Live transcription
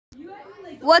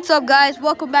What's up, guys?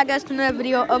 Welcome back, guys, to another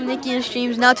video of Nikki and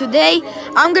Streams. Now today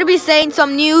I'm gonna be saying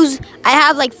some news. I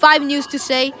have like 5 news to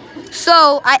say.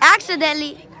 So I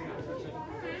accidentally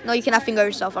No, you cannot finger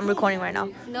yourself. I'm recording right now.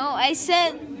 No, I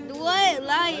said what?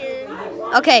 Liar.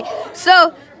 Okay,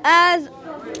 so as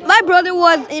my brother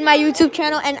was in my YouTube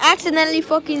channel and accidentally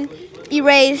fucking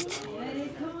erased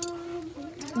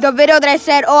the video that I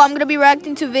said, oh, I'm gonna be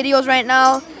reacting to videos right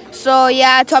now. So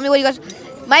yeah, tell me what you guys.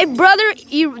 My brother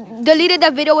deleted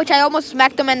that video, which I almost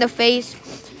smacked him in the face.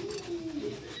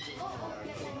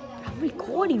 I'm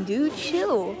recording, dude.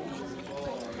 Chill.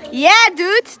 Yeah,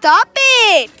 dude, stop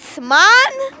it,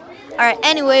 man. All right.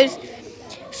 Anyways,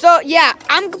 so yeah,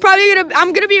 I'm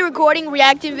gonna be recording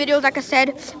reacting videos, like I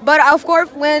said, but of course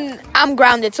when I'm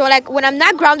grounded. So like when I'm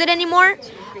not grounded anymore,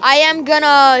 I'm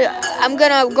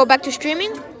gonna go back to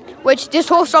streaming, which this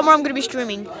whole summer I'm gonna be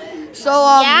streaming. So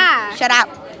yeah, shut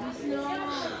up.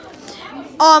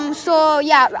 So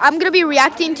yeah, I'm gonna be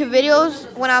reacting to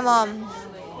videos when I'm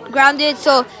grounded.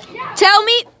 So tell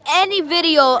me any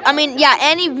video,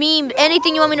 any meme,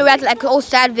 anything you want me to react, like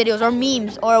sad videos or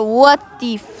memes or what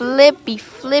the flippy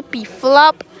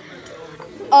flop.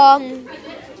 And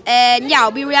yeah, I'll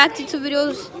be reacting to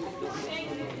videos.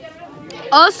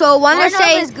 Also, wanna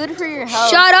say is good for your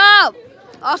health. Shut up.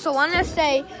 Also, wanna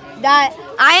say that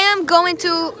I am going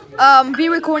to be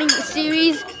recording a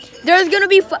series. There's gonna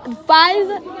be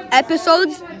 5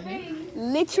 episodes,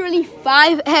 literally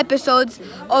 5 episodes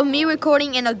of me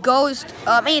recording in a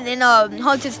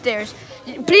haunted stairs.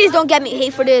 Please don't get me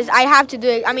hate for this. I have to do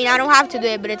it. I don't have to do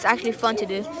it, but it's actually fun to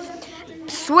do.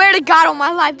 Swear to God on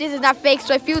my life, this is not fake.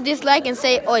 So if you dislike and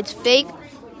say, oh, it's fake.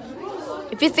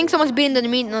 If you think someone's beating the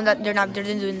meat, no, that they're not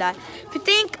doing that. If you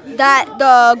think that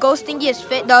the ghost thingy is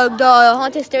fake, the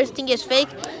haunted stairs thingy is fake,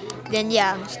 then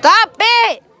yeah, stop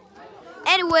it.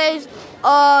 Anyways,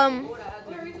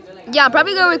 yeah, I'm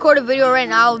probably gonna record a video right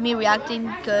now of me reacting,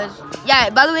 because yeah,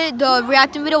 by the way, the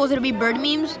reacting video was gonna be bird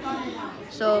memes.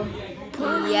 So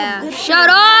yeah, shut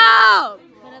up.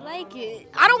 But I like it.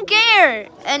 I don't care.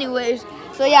 Anyways,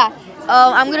 so yeah,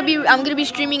 I'm gonna be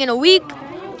streaming in a week.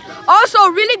 Also,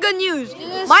 really good news.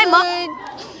 My mom.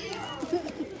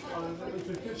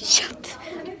 Shut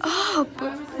up,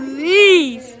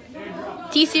 please.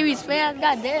 T-Series fans,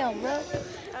 goddamn, bro.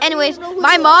 Anyways,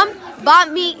 my mom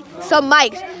bought me some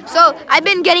mics. So I've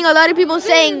been getting a lot of people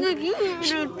saying,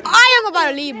 I am about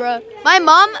to leave, bro. My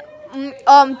mom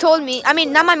told me,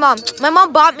 not my mom. My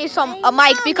mom bought me a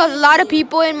mic because a lot of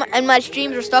people in my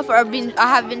streams or stuff have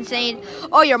been saying,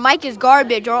 oh, your mic is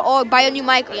garbage, or oh, buy a new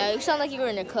mic. Yeah, you sound like you were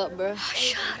in a cup, bro.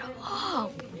 Shut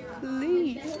up,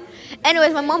 please.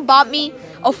 Anyways, my mom bought me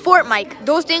a Fort mic.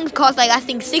 Those things cost like, I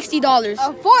think, $60.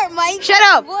 A Fort mic? Shut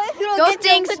up. What? Those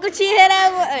things.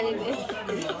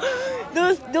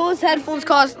 Those headphones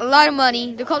cost a lot of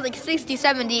money. They cost like 60,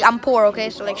 70. I'm poor, okay?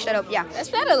 So like, shut up. Yeah.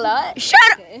 That's not a lot.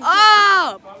 Shut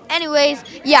up. Anyways,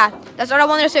 yeah, that's what I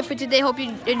wanted to say for today. Hope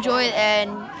you enjoyed,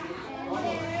 and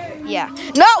yeah.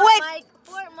 No, wait.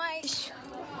 Fort mic.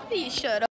 Please shut up.